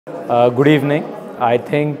Good evening. I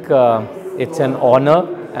think it's an honor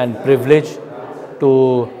and privilege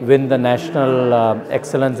to win the National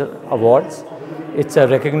Excellence Awards. It's a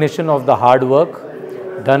recognition of the hard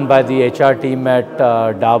work done by the HR team at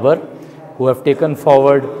Dabur, who have taken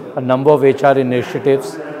forward a number of HR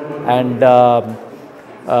initiatives, and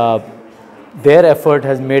their effort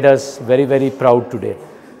has made us very, very proud today.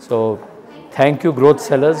 So thank you, growth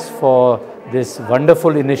sellers, for this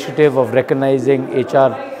wonderful initiative of recognizing the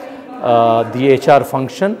HR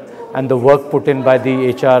function and the work put in by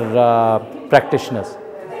the HR practitioners.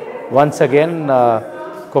 Once again,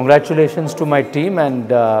 congratulations to my team, and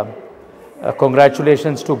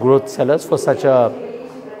congratulations to growth sellers for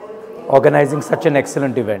organizing such an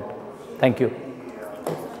excellent event. Thank you.